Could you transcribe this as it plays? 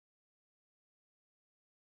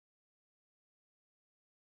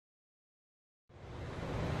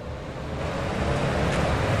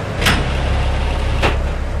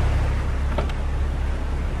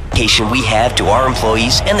dedication we have to our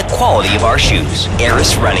employees and the quality of our shoes.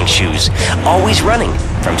 Eris running shoes. Always running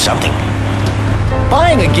from something.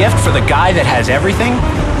 Buying a gift for the guy that has everything?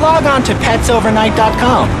 Log on to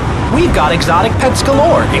petsovernight.com. We've got exotic pets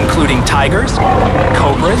galore, including tigers,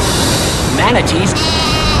 cobras, manatees,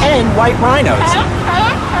 and white rhinos.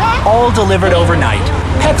 All delivered overnight.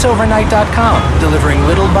 petsovernight.com, delivering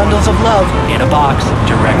little bundles of love in a box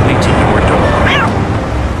directly to your door.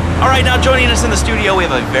 All right, now joining us in the studio, we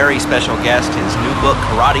have a very special guest. His new book,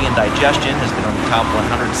 Karate and Digestion, has been on the top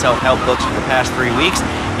 100 self-help books for the past 3 weeks.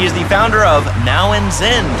 He is the founder of Now and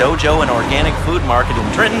Zen Dojo and Organic Food Market in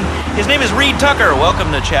Trenton. His name is Reed Tucker.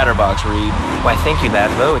 Welcome to Chatterbox, Reed. Why, thank you,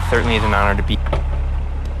 Laszlo. It certainly is an honor to be...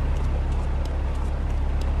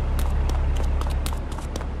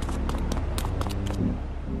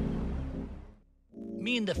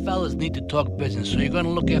 Me and the fellas need to talk business, so you're gonna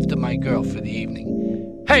look after my girl for the evening.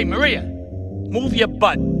 Hey, Maria! Move your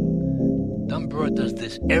butt! Dumbra does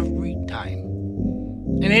this every time.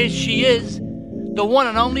 And here she is, the one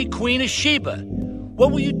and only Queen of Sheba.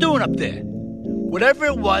 What were you doing up there? Whatever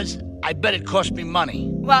it was, I bet it cost me money.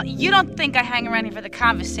 Well, you don't think I hang around here for the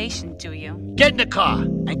conversation, do you? Get in the car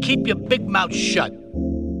and keep your big mouth shut.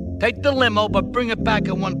 Take the limo, but bring it back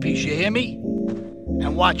in one piece, you hear me?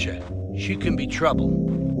 And watch her. She can be trouble.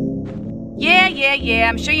 Yeah.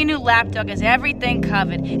 I'm sure your new lapdog has everything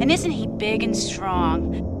covered. And isn't he big and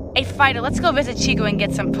strong? Hey, Fighter, let's go visit Chico and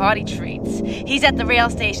get some party treats. He's at the rail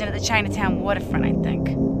station at the Chinatown waterfront, I think.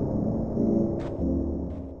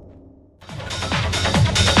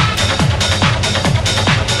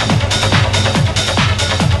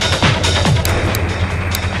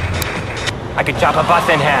 I could chop a bus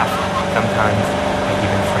in half. Sometimes I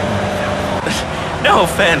even frighten myself. No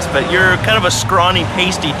offense, but you're kind of a scrawny,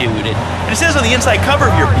 pasty dude. And it says on the inside cover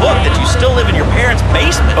of your book that you still live in your parents'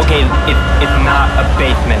 basement. Okay, it's not a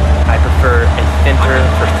basement. I prefer a center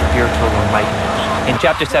for spiritual enlightenment. In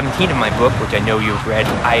chapter 17 of my book, which I know you've read,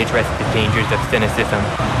 I address the dangers of cynicism.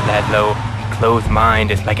 Laszlo, a closed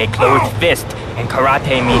mind is like a closed fist, and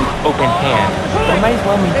karate means open hand. But it might as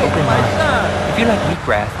well mean open mind. If you like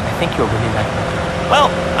wheatgrass, I think you'll really like it. Well,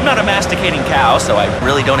 I'm not a masticating cow, so I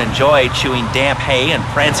really don't enjoy chewing damp hay and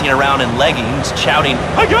prancing around in leggings, shouting,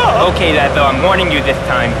 "Hi-ya!" Okay, Laszlo, I'm warning you this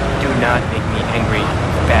time. Do not make me angry.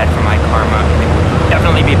 It's bad for my karma, and it will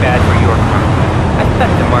definitely be bad for your karma. I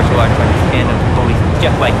studied the martial arts to understand the bullies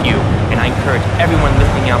just like you, and I encourage everyone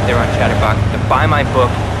listening out there on Chatterbox to buy my book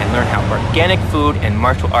and learn how organic food and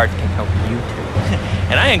martial arts can help you too.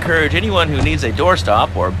 And I encourage anyone who needs a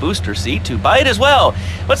doorstop or booster seat to buy it as well.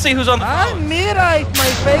 Let's see who's on the phone. Mira, it's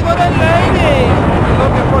my favorite lady.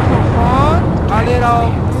 Looking for some fun? A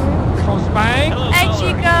little, some spank? Hey,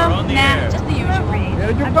 Chico. Nah, just the usual.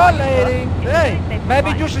 There you go, lady. Hey,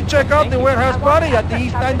 maybe you should check out the warehouse party at the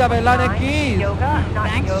East End of Atlantic Keys.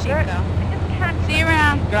 Thanks, Chico. See you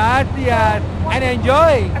around. Gracias. And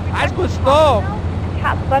enjoy. That's good stuff.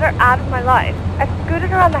 Cat butter out of my life. I've scooted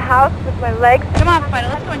around the house with my legs. Come on, Fighter,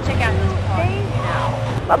 let's go and check out this park.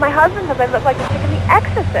 But my husband says I look like a chick in The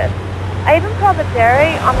Exorcist. I even put all the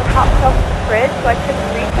dairy on the top shelf of the fridge so I couldn't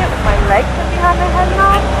reach it with my legs put behind my head and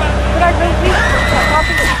all. But I go weak and kept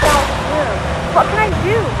popping it down the room. What can I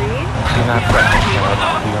do, Reed? Do not fret, child.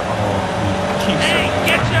 We are all weak.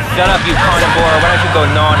 Shut up, you carnivore. Why don't you go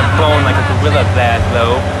gnaw on a bone like a gorilla,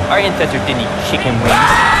 Laszlo? Our ancestors didn't eat chicken wings.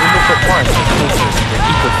 They lived for once in cases in their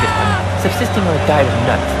ecosystem, subsisting on a diet of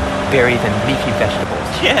nuts, berries, and leafy vegetables.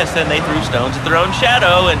 Yes, and they threw stones at their own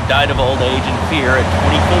shadow and died of old age and fear at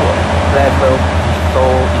 24. Laszlo, the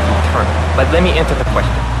soul is eternal. But let me answer the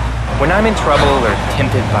question. When I'm in trouble or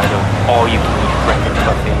tempted by those all-you-can-eat breakfast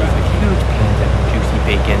buffets with huge pans of juicy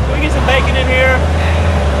bacon... Can we get some bacon in here?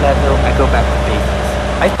 Laszlo, I go back to basics.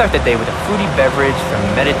 I start the day with a fruity beverage, some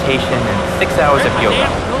meditation, and 6 hours of yoga.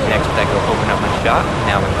 Next, I go open up my shop,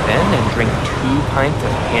 now and then, and drink 2 pints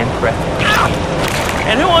of hand-pressed tea.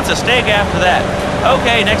 And who wants a steak after that?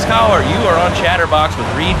 Okay, next caller, you are on Chatterbox with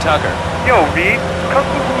Reed Tucker. Yo, Reed, Kung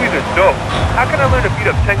Fu movies are dope. How can I learn to beat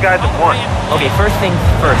up 10 guys at once? Okay, first things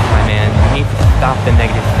first, my man. You need to stop the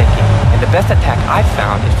negative thinking. And the best attack I've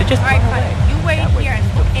found is to just... All right, Fighter, you wait here and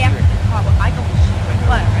after the car, I go with you.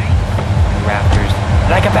 What, right? Rafters.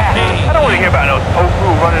 Like a bat. I don't want to hear about no tofu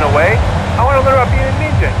running away. I want to learn about being a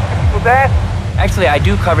ninja. Can people that? Actually, I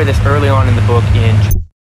do cover this early on in the book in...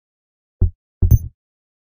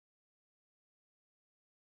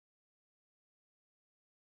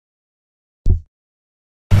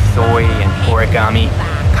 soy and origami.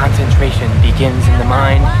 Concentration begins in the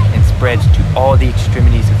mind and spreads to all the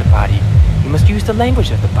extremities of the body. You must use the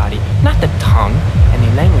language of the body, not the tongue, and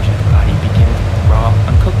the language of the body begins with raw,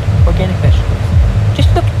 uncooked, organic vegetables. Just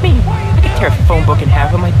Look at me. I can tear a phone book in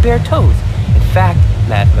half with my bare toes. In fact,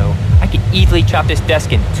 Laszlo, I could easily chop this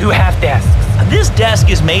desk in 2 half desks. This desk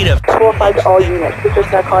is made of 4-5 to all units. Put your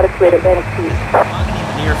narcotics rate at Bannock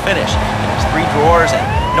Peace. near finish. It has 3 drawers, and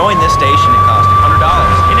knowing this station, it cost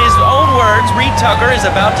 $100. In his own words, Reed Tucker is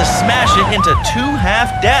about to smash it into 2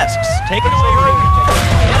 half desks. Take it away, Reed.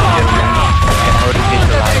 How to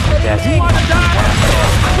visualize the desk.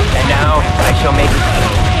 And now I shall make it.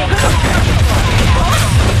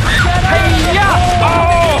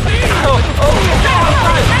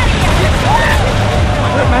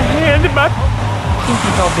 Put my hand in my... I think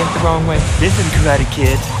it's all bent the wrong way. Listen, Karate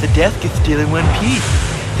Kid, the desk is still in one piece.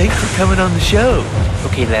 Thanks for coming on the show.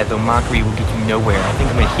 Okay, Laszlo, mockery will get you nowhere. I think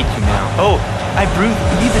I'm gonna hit you now. Oh, I bruised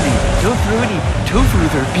easily. Don't throw any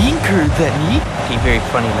tofus or bean curds at me. Okay, very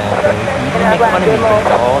funny, Laszlo. You even make fun of me, but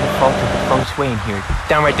it's all the fault of the feng shui in here.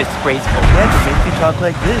 Downright disgraceful. That's what makes me talk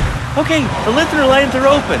like this. Okay, the listener lines are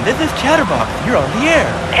open. This is Chatterbox. You're on the air.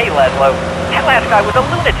 Hey, Laszlo. That last guy was a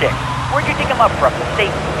lunatic. Where'd you dig him up from? The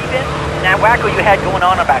state movie bin? And that wacko you had going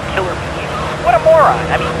on about killer bees? What a moron.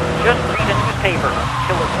 I mean, just read a newspaper.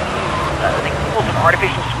 Killer bees. They pull some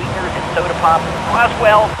artificial sweeteners and soda pop.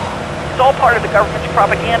 Well, it's all part of the government's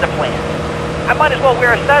propaganda plan. I might as well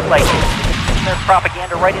wear a stud like this. Their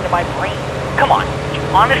propaganda right into my brain. Come on, you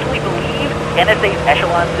honestly believe NSA's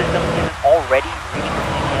echelon system isn't already reading your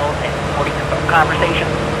emails and recording your phone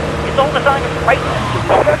conversations? It's all designed to frighten us so we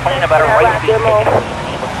don't complain about our rights being taken away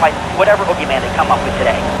by whatever boogeyman they come up with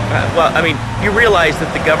today. Well, I mean, you realize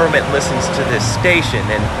that the government listens to this station,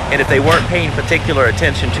 and if they weren't paying particular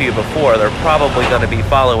attention to you before, they're probably going to be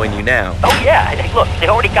following you now. Oh yeah, hey, look, they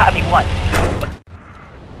already got me once.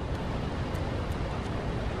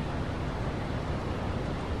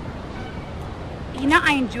 You know,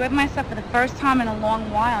 I enjoyed myself for the first time in a long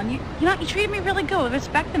while, and you treated me really good with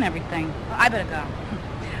respect and everything. Well, I better go.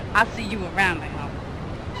 I'll see you around, I hope.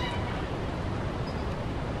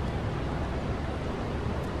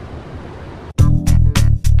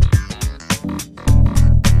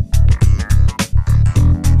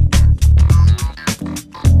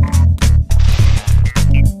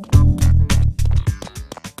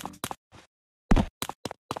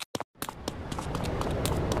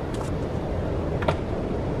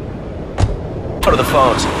 Go to the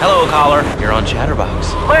phones. Hello, caller. You're on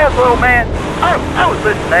Chatterbox. Laszlo, man, I was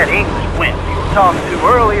listening to that English wimp you were talking to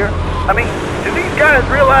earlier. I mean, do these guys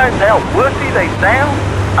realize how wussy they sound?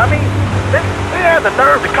 I mean, they have the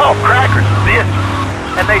nerve to call crackers biscuits,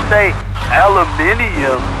 and they say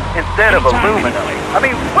aluminium instead of aluminum. I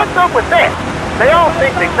mean, what's up with that? They all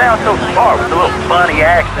think they sound so smart with a little funny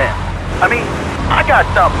accent. I mean, I got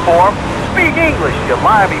something for them. Speak English, you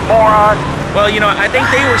limey moron. Well, you know, I think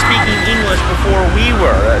they were speaking English before we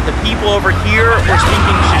were. The people over here were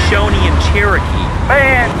speaking Shoshone and Cherokee.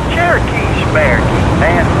 Man, Cherokee, Schmerokee,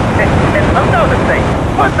 man. And another thing,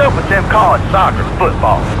 what's up with them calling soccer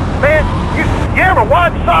football? Man, you ever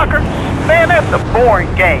watch soccer? Man, that's a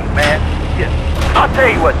boring game, man. I'll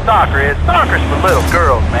tell you what soccer is. Soccer's for little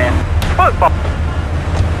girls, man. Football.